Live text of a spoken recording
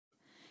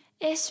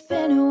It's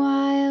been a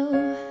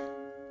while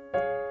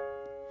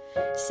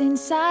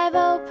since I've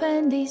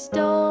opened these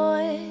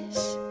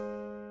doors.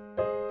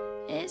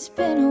 It's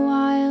been a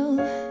while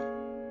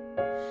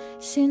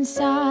since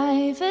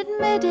I've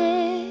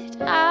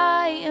admitted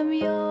I am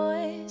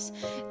yours.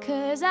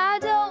 'Cause I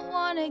don't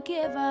wanna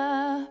give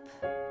up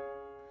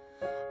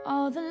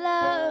all the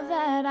love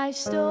that I've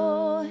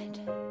stored.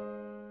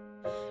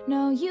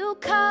 No, you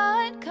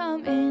can't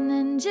come in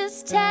and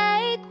just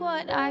take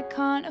what I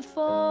can't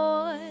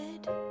afford.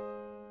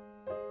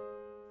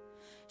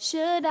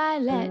 Should I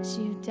let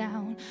you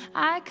down?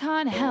 I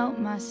can't help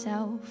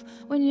myself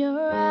when you're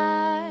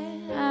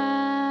around.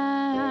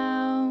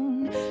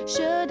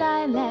 Should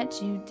I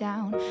let you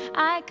down?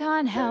 I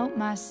can't help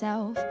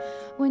myself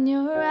when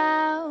you're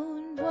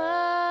around.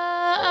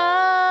 Whoa,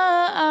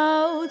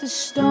 the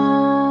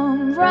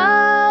storm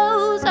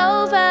rolls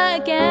over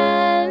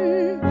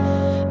again,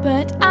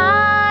 but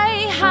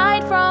I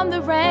hide from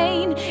the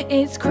rain.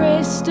 It's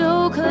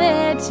crystal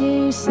clear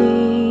to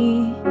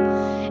see,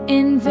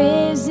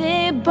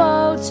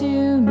 invisible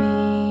to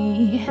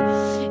me.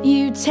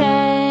 You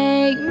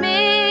take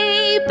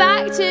me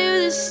back to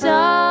the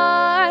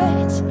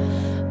start,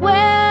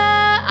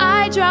 where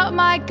I dropped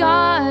my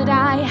guard.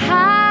 I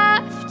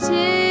have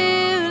to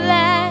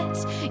let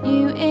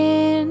you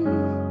in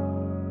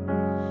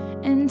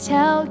and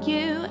tell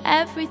you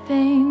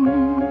everything.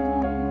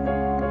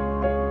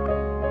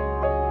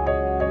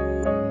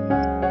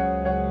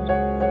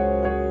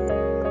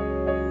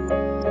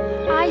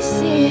 I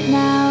see it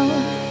now.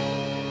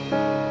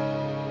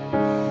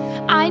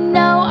 I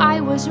know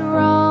I was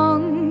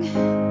wrong,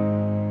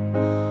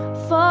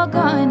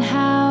 forgotten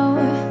how,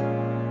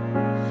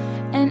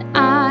 and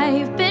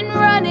I've been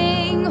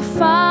running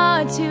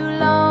far too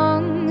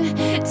long.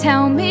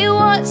 Tell me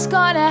what's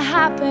gonna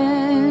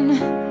happen,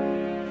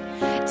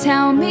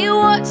 tell me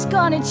what's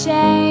gonna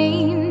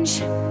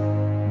change.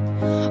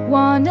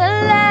 Wanna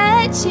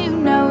let you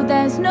know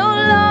there's no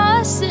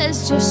loss,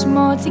 there's just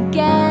more to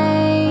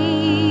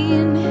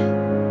gain.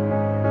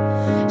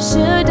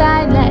 Should I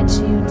let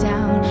you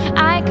down?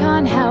 I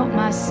can't help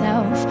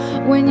myself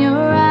when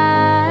you're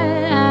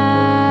around.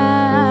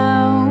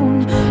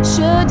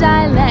 Should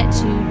I let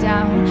you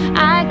down?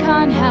 I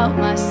can't help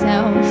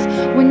myself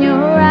when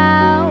you're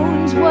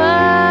around. Whoa,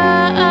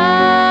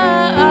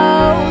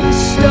 the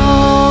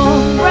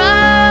storm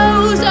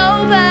rolls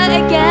over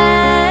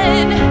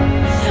again,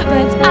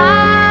 but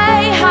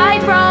I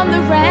hide from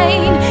the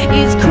rain.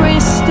 It's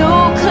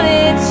crystal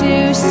clear to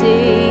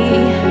see,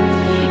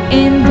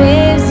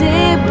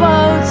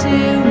 invisible to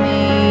me.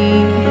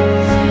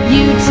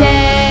 You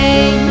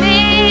take me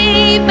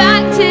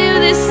back to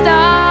the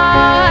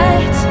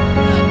start,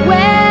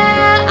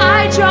 where I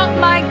dropped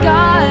my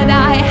guard.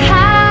 I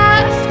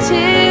have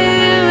to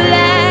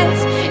let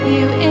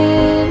you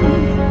in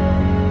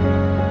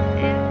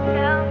and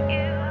tell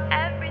you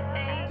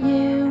everything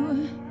you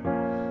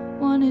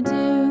wanna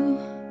do,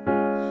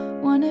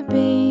 wanna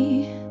be,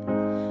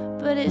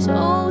 but it's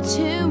all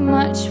too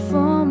much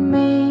for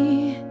me.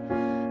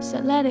 So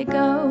let it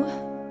go,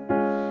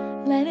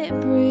 let it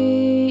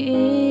breathe.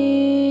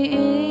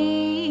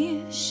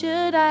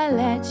 Should I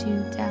let you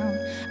down?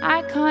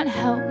 I can't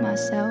help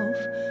myself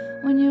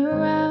when you're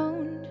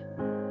around.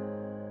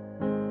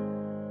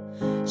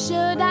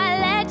 Should I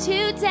let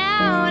you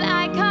down?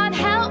 I can't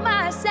help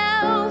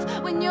myself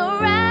when you're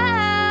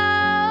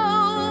around.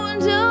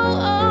 Oh,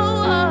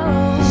 oh, oh.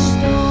 The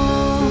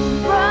storm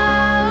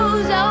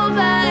rolls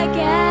over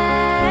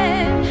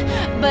again,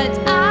 but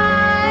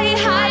I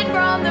hide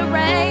from the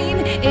rain.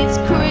 It's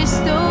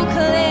crystal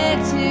clear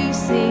to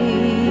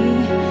see,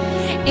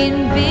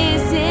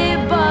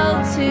 invisible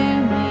to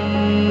me.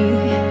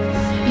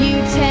 You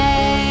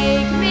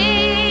take me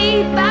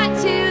back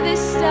to the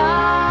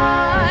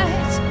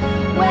start,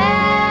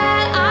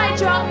 where I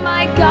dropped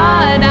my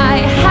guard. I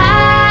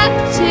have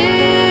to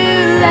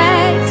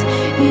let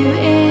you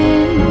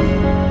in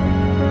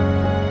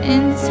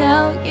and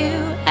tell you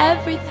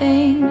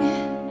everything.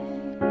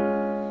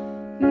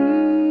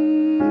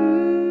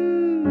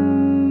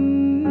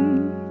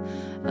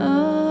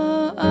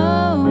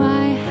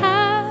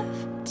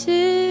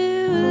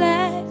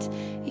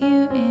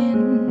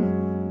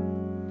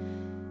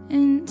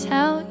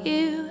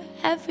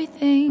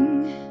 Everything.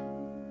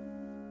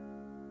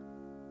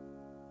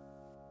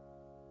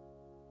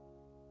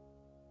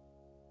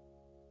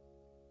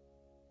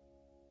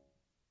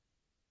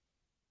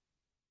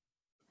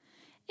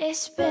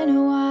 It's been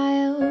a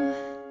while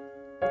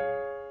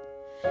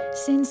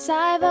since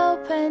I've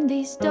opened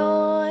these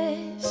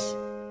doors.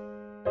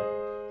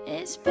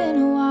 It's been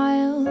a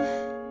while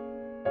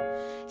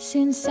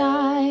since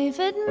I've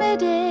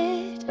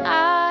admitted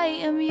I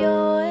am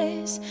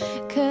yours.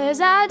 'Cause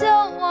I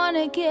don't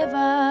wanna give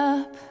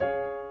up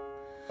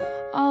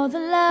all the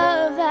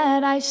love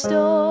that I've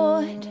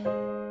stored.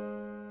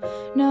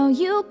 No,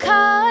 you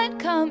can't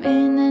come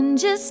in and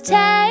just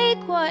take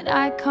what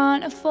I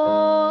can't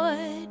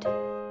afford.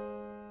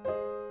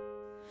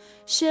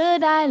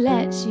 Should I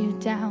let you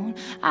down?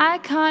 I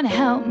can't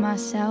help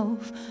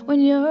myself when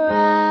you're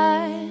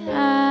around.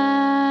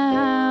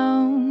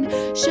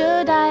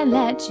 Should I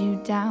let you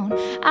down?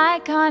 I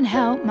can't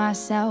help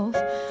myself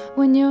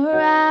when you're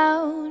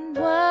around.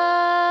 Whoa,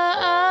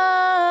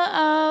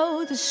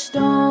 the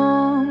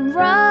storm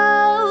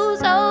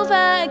rolls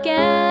over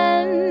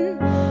again,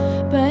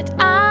 but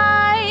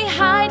I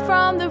hide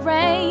from the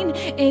rain.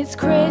 It's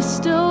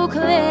crystal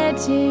clear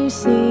to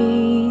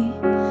see,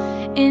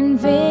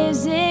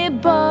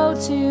 invisible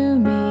to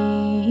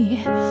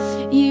me.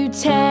 You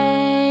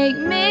take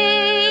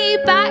me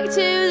back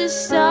to the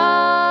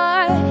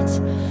start,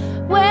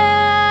 where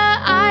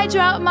I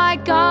drop my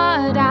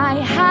guard. I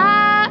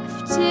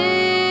have to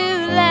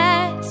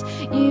let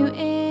you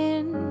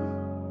in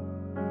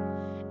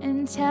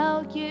and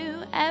tell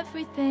you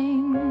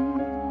everything.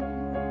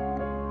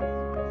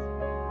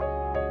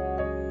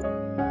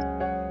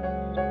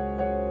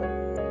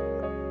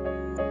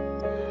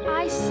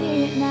 I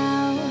see it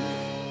now.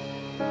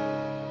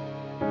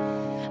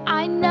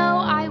 I know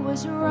I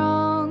was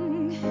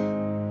wrong,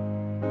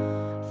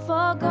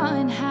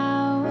 forgotten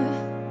how,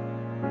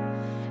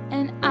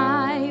 and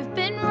I've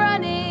been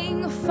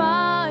running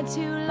far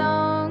too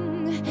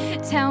long.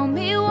 Tell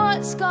me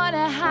what's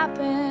gonna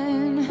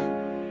happen,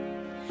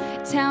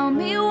 tell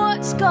me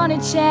what's gonna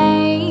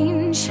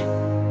change.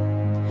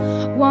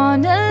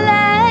 Wanna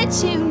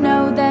let you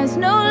know there's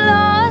no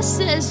loss,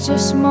 there's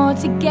just more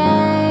to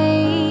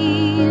gain.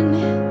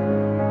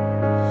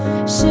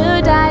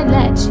 Should I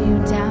let you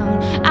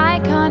down? I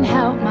can't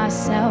help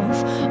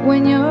myself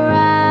when you're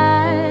around.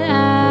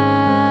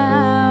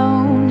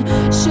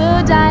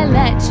 Should I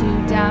let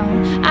you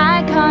down?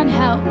 I can't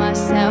help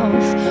myself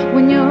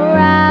when you're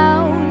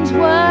around.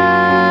 Whoa,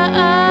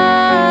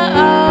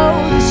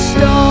 the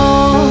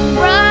storm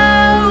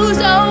rose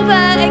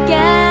over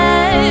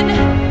again,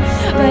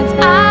 but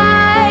I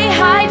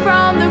hide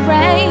from the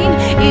rain.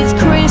 It's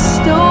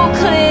crystal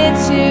clear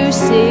to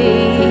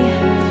see,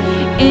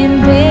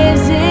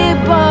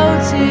 invisible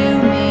to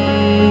me.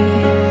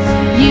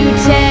 You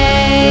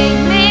take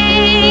me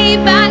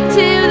back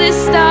to the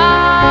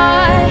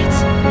start,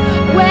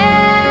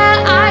 where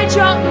I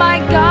drop my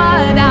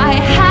guard. I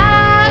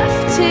have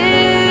to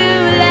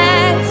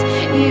let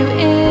you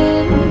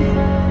in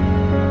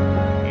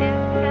and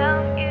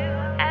tell you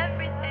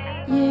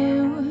everything you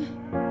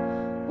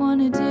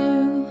wanna do,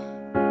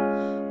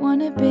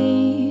 wanna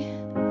be,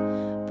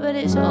 but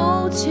it's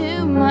all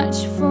too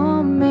much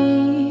for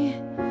me.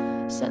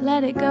 So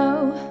let it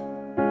go,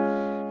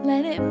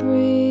 let it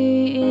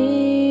breathe.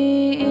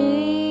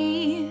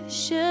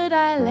 Should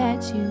I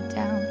let you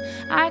down?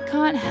 I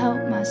can't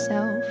help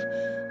myself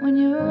when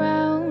you're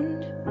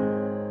around.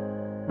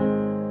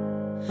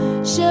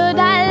 Should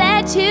I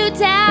let you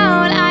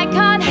down? I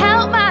can't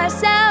help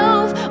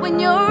myself when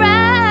you're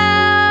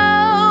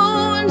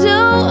around.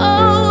 Oh,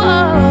 oh,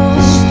 oh.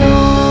 The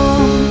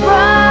storm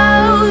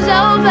rose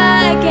over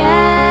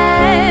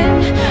again,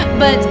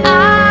 but I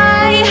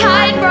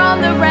hide from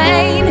the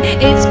rain.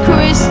 It's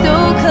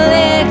crystal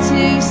clear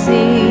to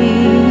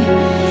see,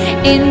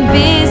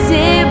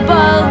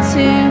 invisible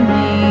to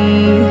me.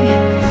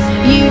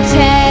 You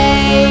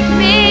take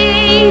me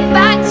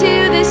back to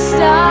the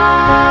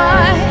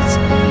start,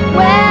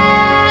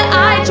 where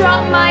I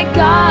drop my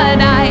guard.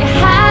 I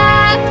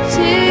have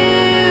to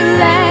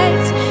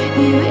let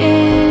you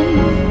in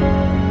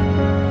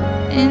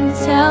and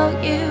tell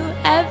you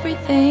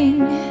everything.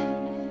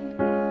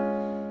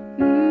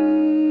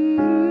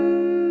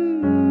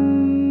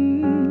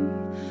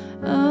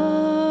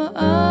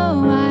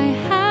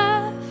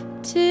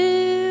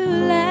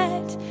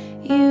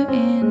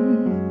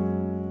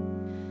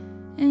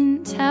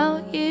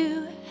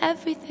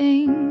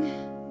 Everything.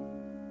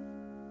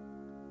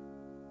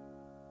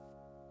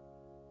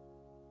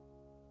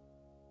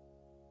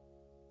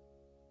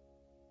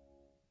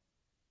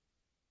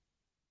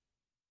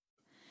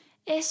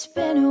 It's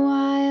been a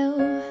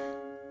while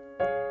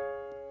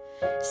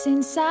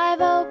since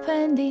I've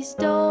opened these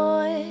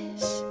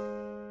doors.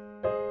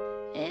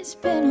 It's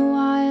been a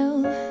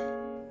while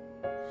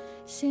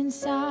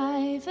since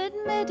I've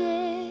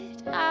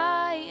admitted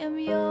I am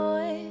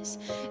yours,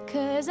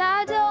 'cause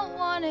I don't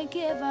wanna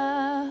give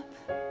up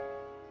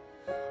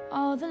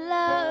all the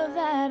love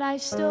that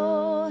I've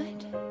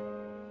stored.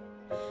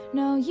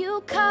 No,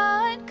 you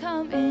can't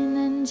come in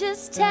and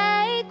just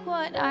take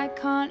what I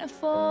can't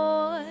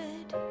afford.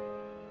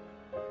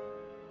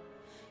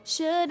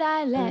 Should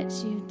I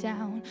let you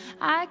down?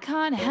 I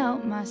can't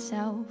help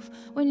myself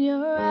when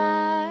you're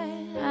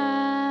around.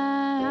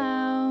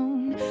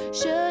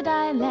 Should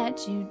I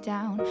let you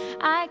down?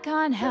 I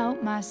can't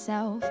help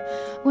myself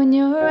when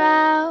you're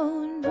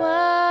around. Whoa,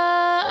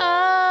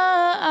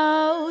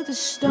 the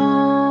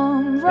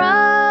storm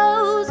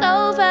rolls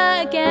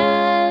over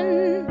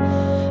again,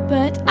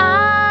 but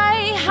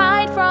I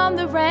hide from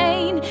the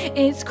rain.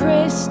 It's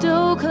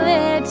crystal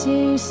clear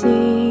to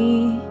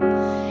see,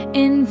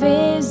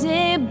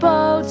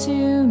 invisible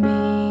to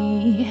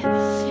me.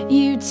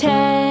 You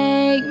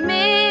take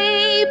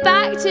me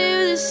back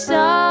to the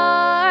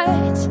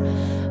start,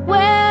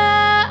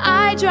 where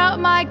I drop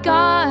my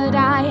guard.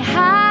 I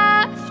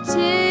have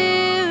to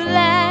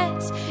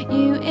let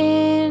you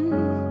in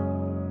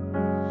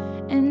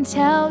and and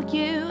tell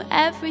you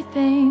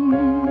everything.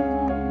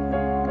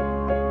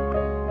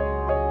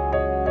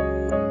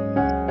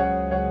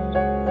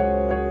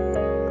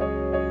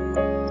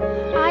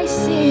 I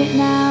see it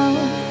now.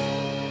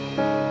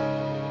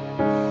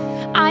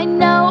 I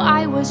know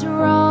I was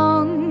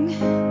wrong,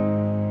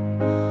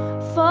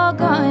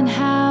 forgotten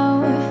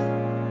how,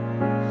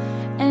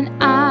 and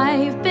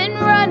I've been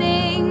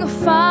running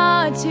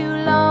far too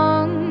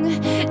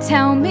long.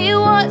 Tell me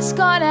what's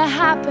gonna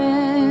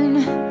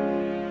happen,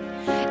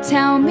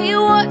 tell me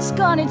what's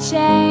gonna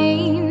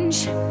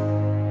change.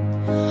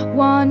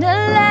 Wanna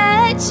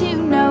let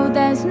you know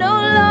there's no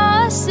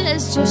loss,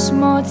 there's just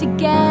more to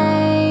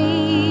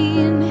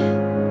gain.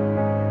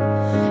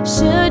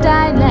 Should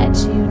I let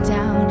you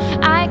down?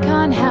 I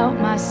can't help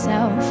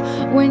myself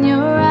when you're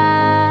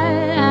around.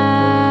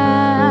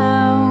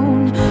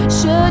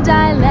 Should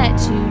I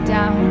let you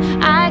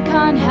down? I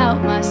can't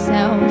help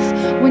myself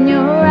when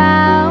you're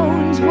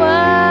around. Whoa,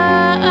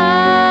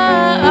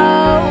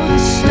 the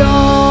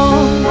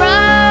storm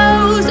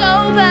rose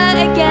over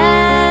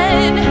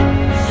again,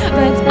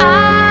 but I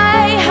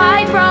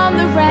hide from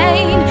the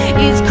rain.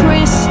 It's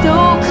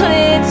crystal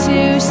clear to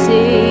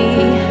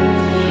see,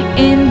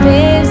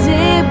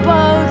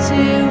 invisible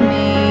to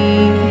me.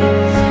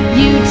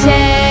 You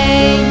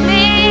take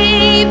me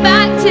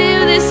back to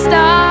the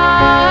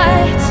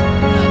start,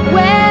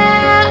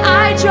 where I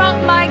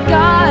dropped my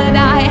guard. I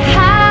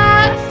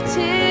have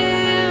to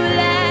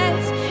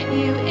let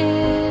you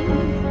in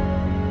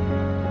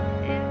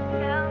and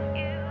tell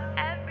you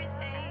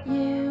everything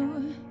you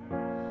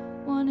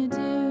wanna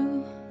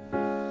do,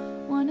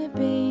 wanna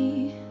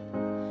be,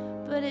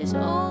 but it's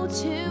all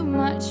too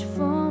much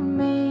for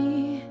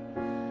me.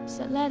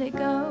 So let it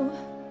go,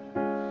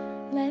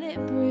 let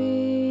it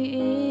breathe.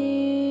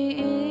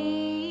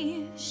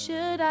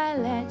 Should I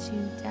let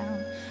you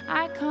down?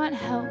 I can't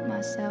help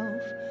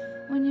myself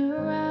when you're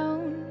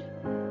around.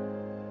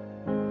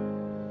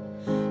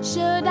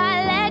 Should I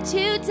let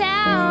you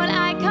down?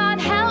 I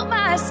can't help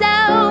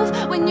myself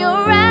when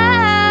you're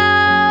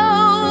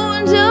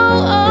around.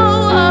 Oh,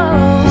 oh,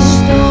 oh. The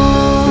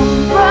storm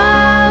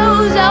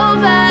rose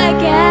over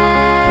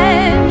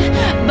again,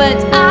 but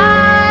I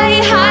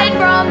hide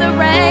from the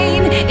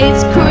rain.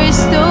 It's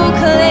crystal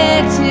clear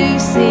to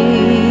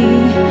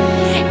see,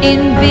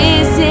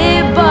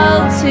 invisible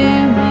to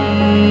me.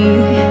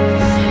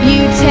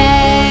 You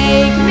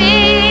take me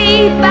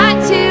back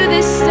to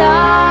the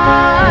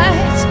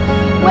start,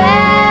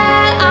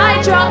 where I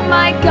dropped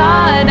my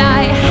guard. I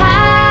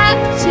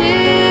have to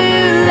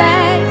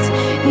let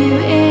you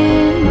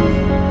in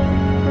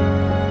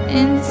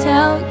and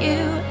tell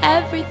you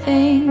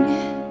everything.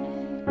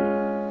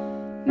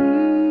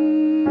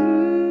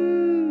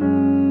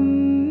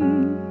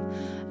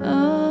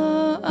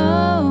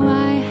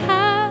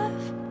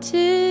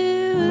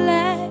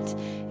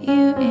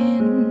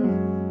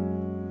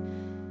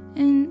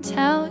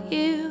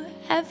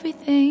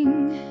 Everything.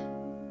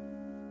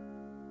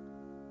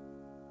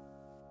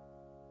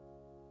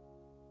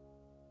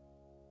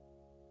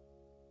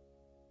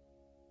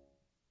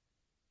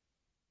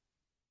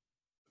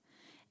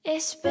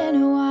 It's been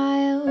a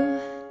while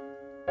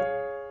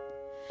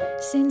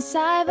since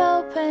I've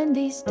opened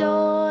these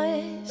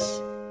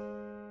doors.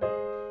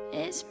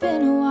 It's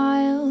been a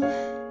while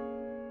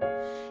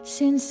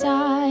since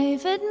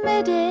I've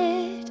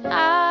admitted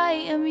I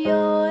am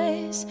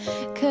yours,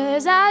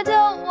 'cause I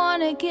don't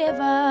wanna give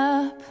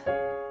up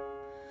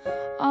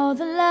all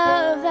the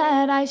love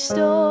that I've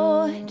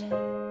stored.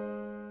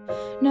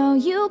 No,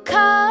 you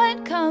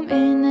can't come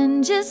in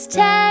and just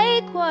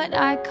take what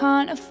I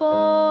can't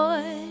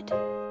afford.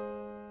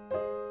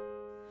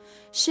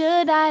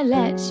 Should I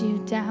let you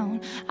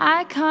down?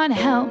 I can't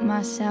help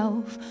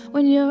myself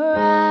when you're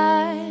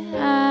around.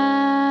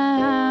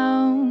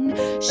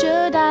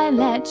 Should I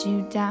let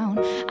you down?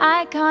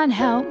 I can't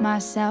help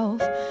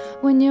myself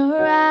when you're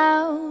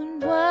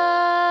around. Whoa,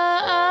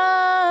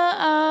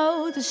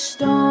 the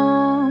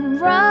storm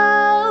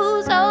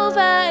rose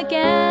over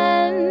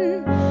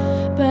again,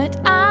 but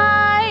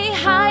I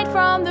hide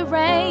from the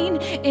rain.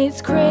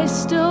 It's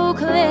crystal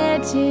clear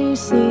to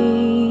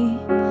see,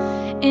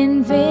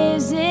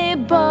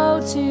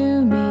 invisible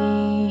to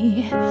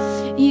me.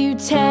 You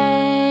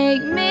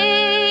take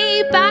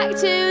me back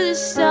to the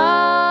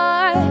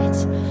start,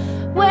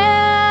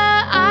 where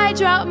I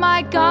dropped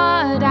my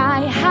guard. I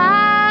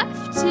have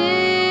to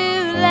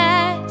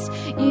let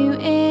you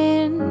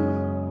in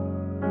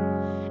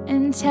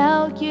and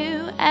tell you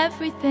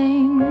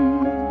everything.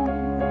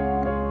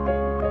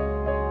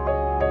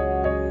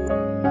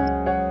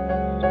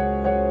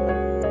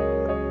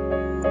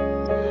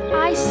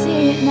 I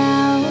see it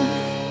now.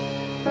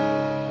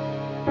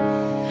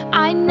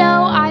 I know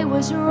I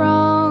was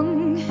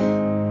wrong,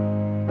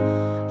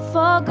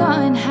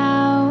 forgotten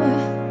how,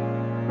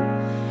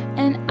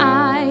 and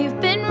I've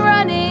been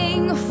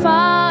running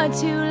far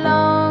too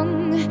long.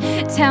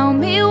 Tell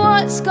me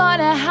what's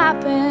gonna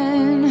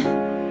happen,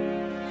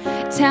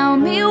 tell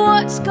me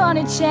what's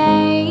gonna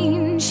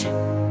change.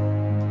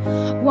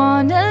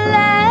 Wanna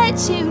let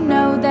you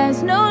know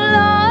there's no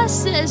loss,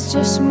 there's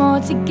just more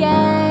to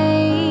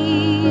gain.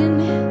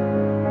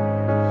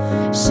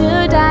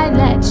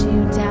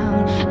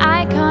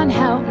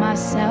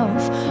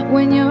 myself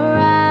when you're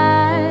around.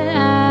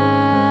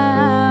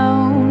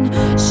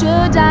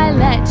 Should I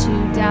let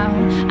you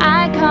down?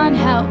 I can't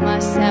help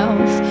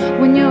myself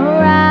when you're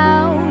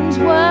around.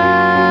 Whoa,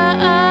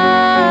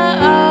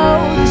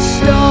 the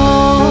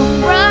storm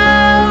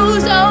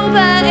rose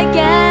over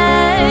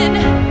again,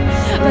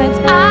 but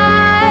I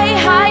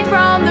hide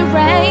from the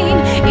rain.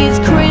 It's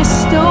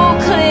crystal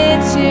clear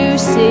to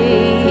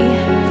see,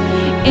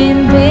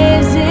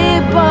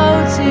 invisible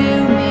to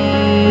me.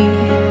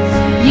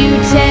 You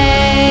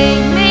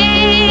take me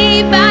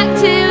back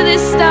to the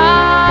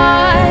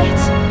start,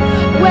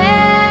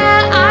 where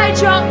I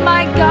drop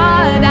my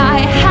guard. I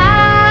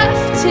have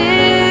to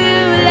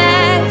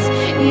let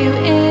you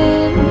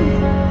in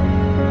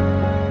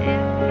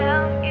and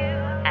tell you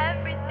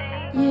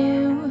everything you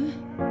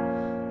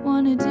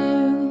wanna do,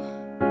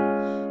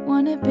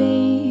 wanna be,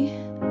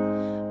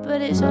 but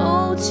it's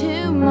all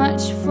too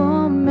much for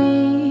me.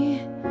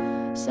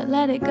 So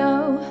let it go,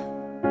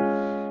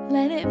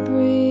 let it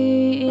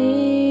breathe.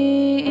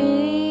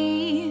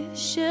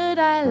 Should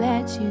I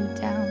let you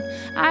down?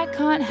 I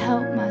can't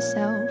help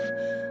myself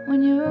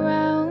when you're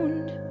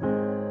around.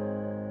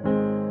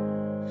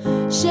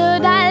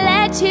 Should I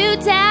let you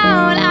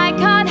down? I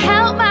can't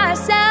help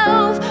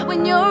myself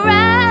when you're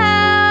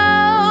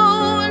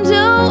around. Oh,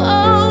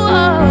 oh,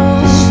 oh.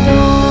 The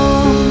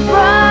storm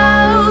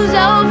rose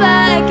over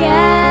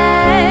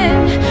again,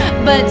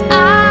 but I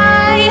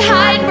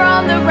hide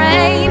from the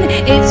rain.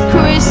 It's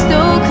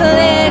crystal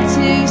clear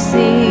to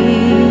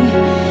see,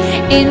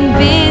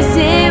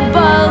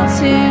 invisible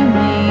to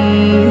me.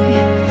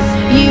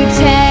 You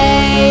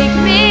take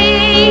me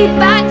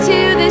back to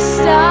the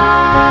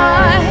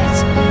start,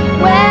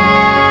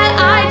 where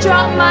I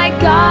drop my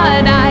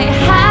guard. I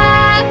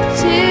have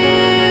to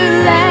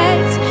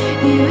let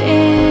you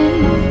in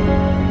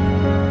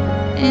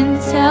and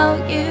tell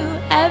you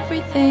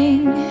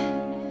everything.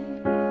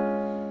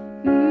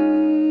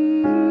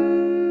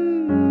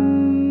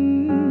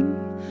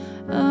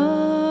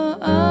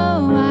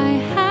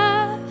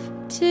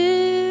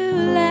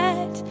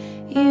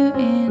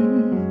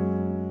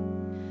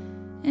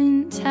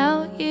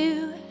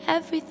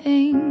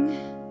 Everything.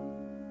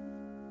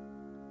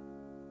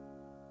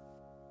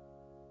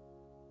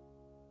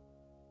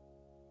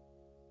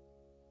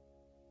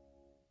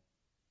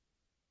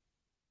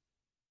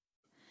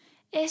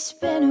 It's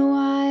been a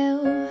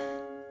while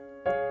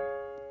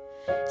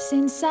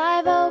since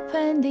I've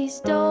opened these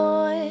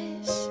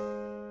doors.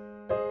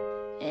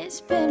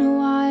 It's been a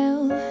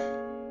while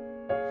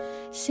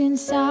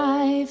since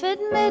I've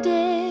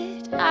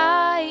admitted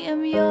I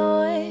am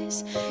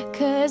yours,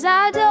 'cause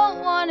I don't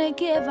wanna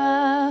give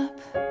up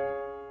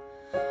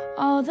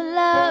all the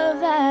love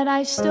that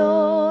I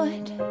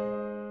stored.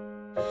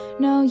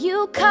 No,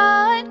 you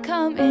can't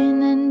come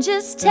in and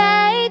just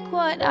take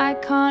what I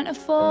can't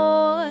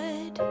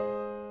afford.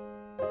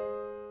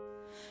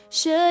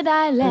 Should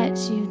I let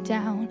you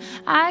down?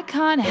 I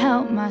can't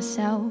help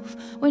myself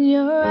when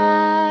you're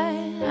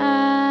around.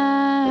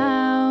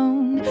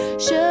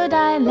 Should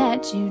I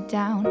let you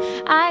down?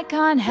 I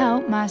can't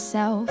help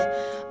myself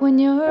when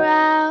you're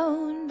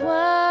around. Whoa,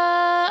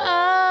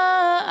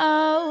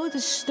 the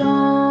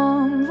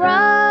storm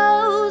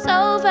rose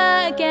over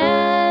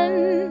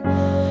again,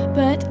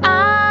 but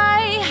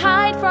I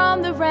hide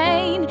from the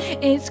rain.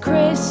 It's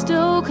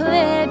crystal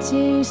clear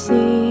to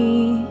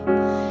see,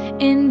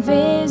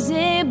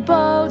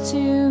 invisible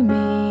to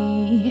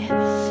me.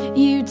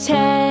 You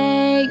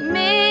take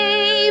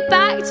me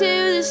back to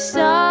the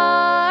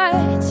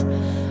start,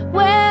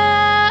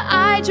 where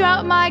I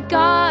drop my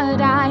guard.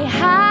 I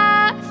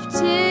have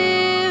to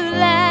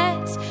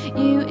let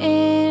you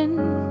in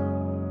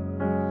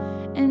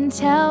and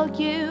tell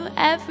you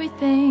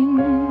everything.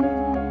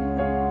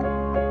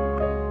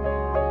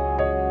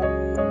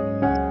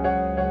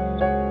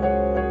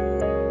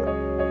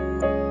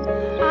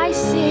 I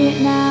see it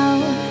now.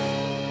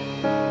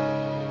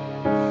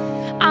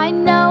 I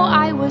know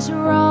I was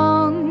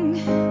wrong,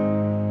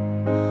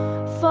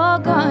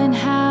 forgotten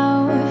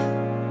how,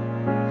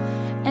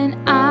 and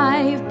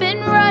I've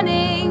been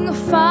running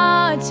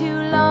far too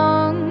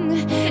long.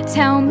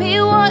 Tell me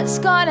what's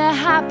gonna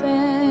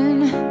happen,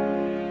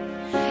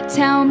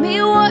 tell me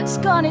what's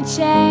gonna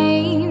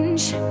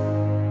change.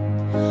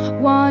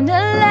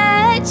 Wanna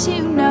let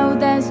you know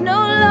there's no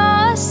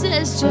loss,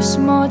 there's just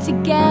more to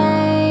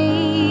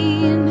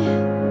gain.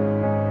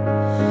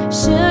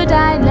 Should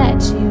I let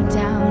you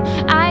down?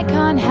 I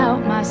can't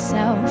help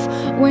myself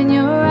when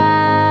you're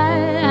around.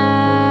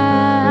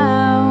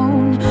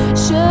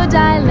 Should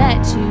I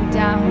let you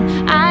down?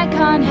 I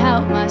can't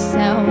help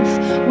myself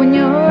when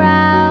you're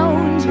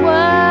around. Whoa,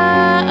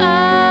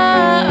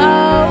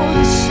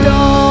 the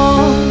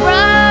storm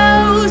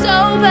rose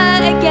over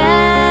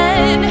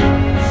again,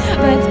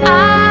 but I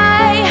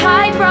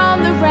hide from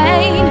the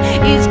rain.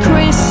 It's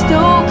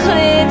crystal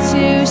clear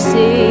to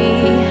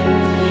see,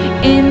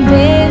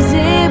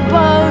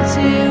 invisible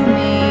to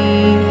me.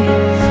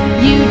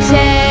 You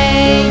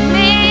take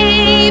me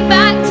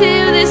back to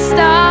the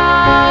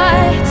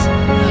start,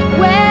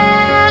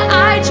 where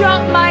I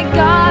drop my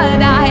guard.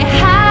 I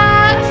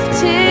have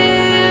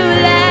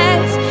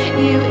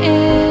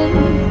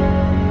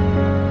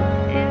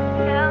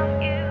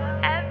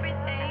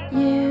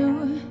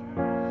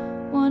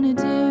wanna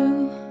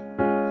do,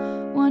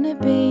 wanna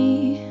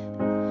be,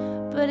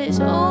 but it's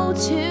all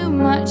too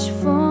much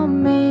for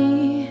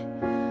me.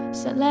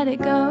 So let it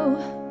go,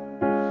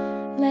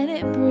 let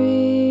it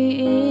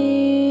breathe.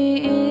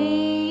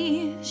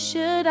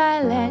 Should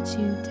I let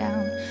you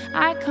down?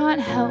 I can't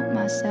help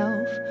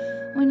myself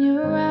when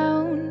you're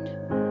around.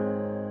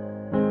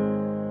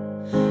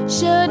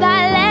 Should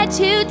I let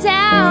you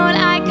down?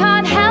 I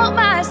can't help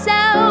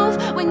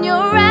myself when you're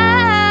around.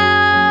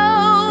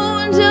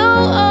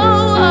 Oh,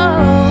 oh, oh.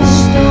 The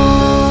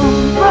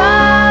storm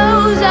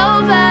rolls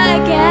over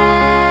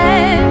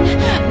again,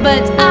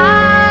 but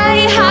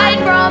I hide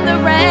from the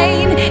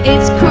rain.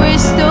 It's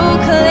crystal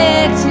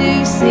clear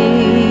to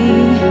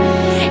see,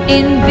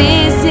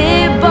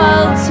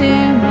 invisible to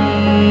me.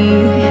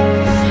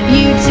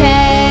 You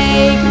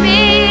take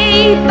me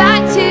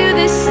back to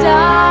the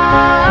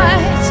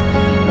start,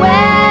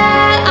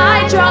 where I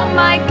drop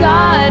my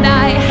guard.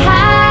 I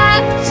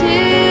have to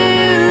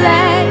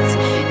let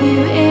you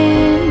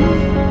in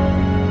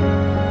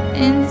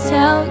and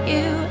tell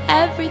you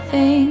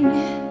everything.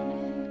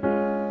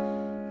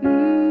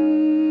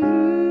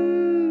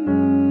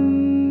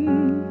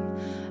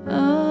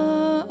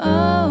 Oh,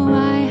 oh,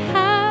 I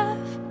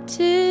have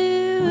to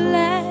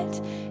let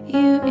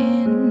you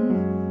in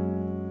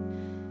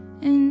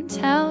and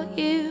tell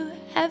you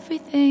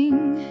everything.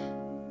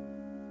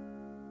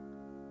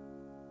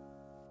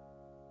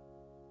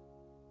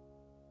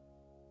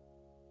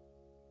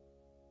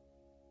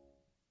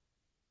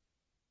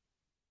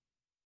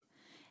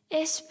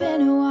 It's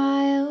been a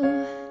while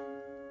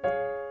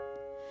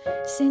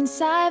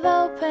since I've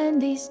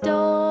opened these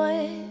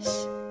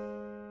doors.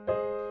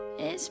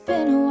 It's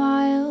been a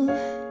while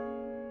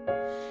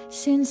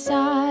since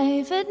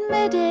I've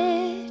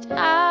admitted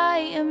I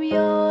am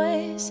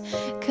yours.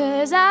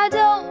 'Cause I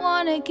don't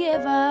wanna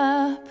give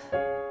up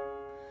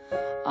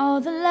all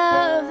the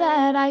love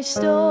that I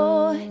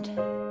stored.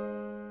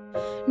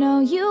 No,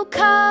 you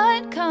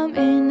can't come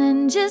in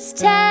and just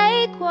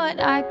take what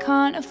I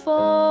can't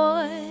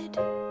afford.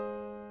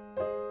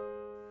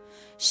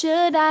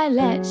 Should I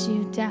let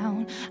you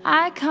down?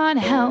 I can't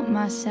help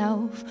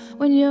myself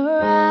when you're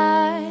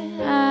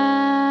around.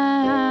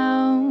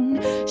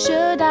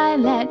 Should I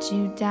let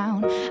you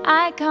down?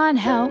 I can't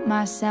help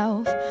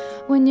myself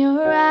when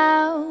you're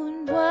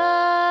around. Whoa,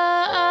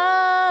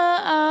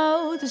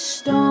 the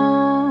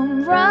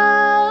storm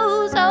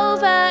rolls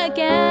over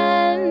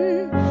again,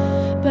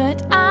 but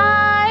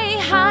I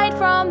hide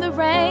from the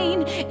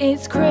rain.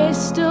 It's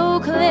crystal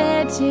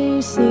clear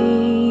to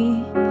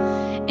see,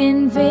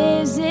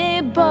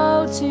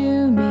 invisible to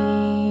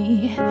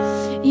me.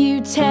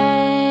 You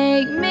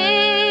take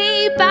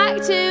me back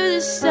to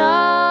the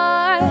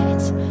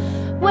start,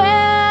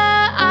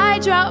 where I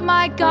drop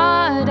my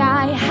guard.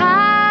 I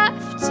have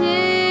to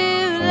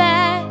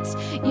let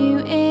you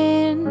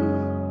in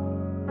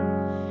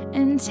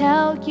and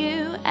tell you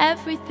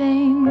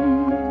everything.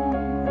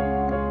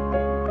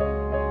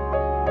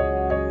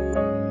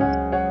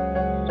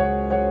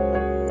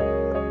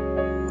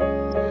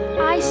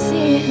 I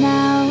see it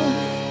now.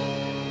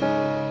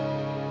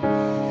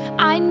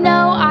 I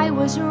know I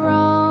was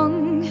wrong,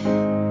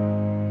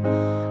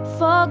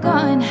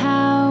 forgotten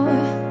how,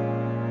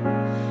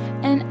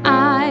 and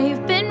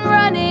I've been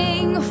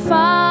running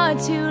far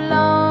too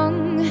long.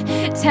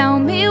 Tell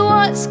me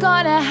what's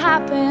gonna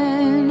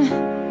happen,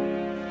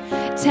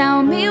 tell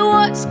me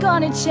what's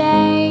gonna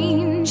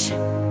change.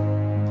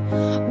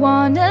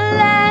 Wanna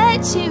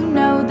let you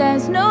know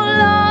there's no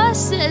loss,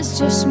 there's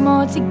just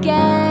more to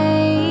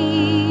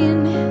gain.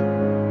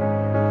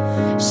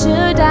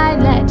 Should I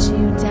let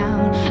you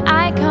down?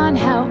 I can't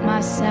help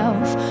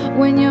myself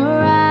when you're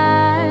around.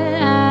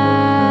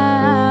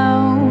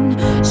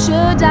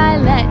 Should I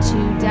let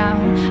you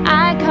down?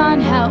 I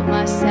can't help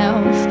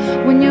myself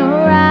when you're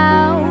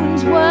around.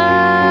 Whoa,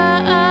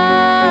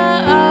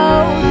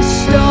 the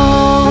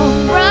storm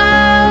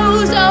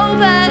rolls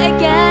over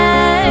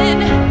again,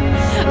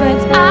 but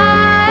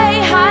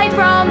I hide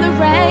from the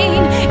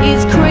rain.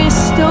 It's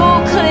crystal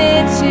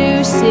clear to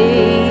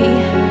see,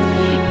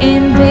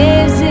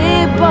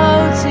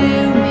 invisible to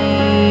me.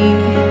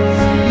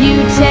 You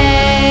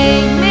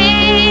take me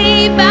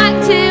back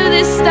to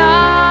the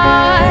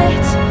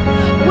start,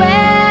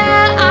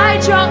 where I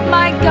drop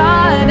my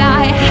guard.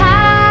 I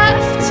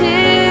have to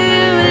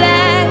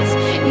let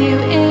you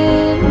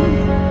in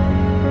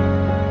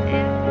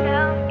and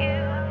tell you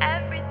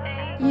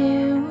everything. You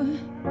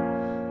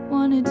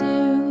wanna do,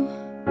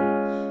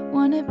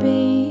 wanna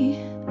be,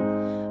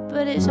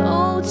 but it's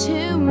all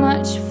too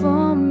much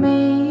for me.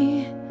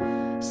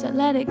 So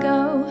let it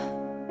go,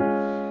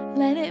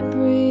 let it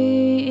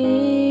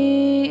breathe.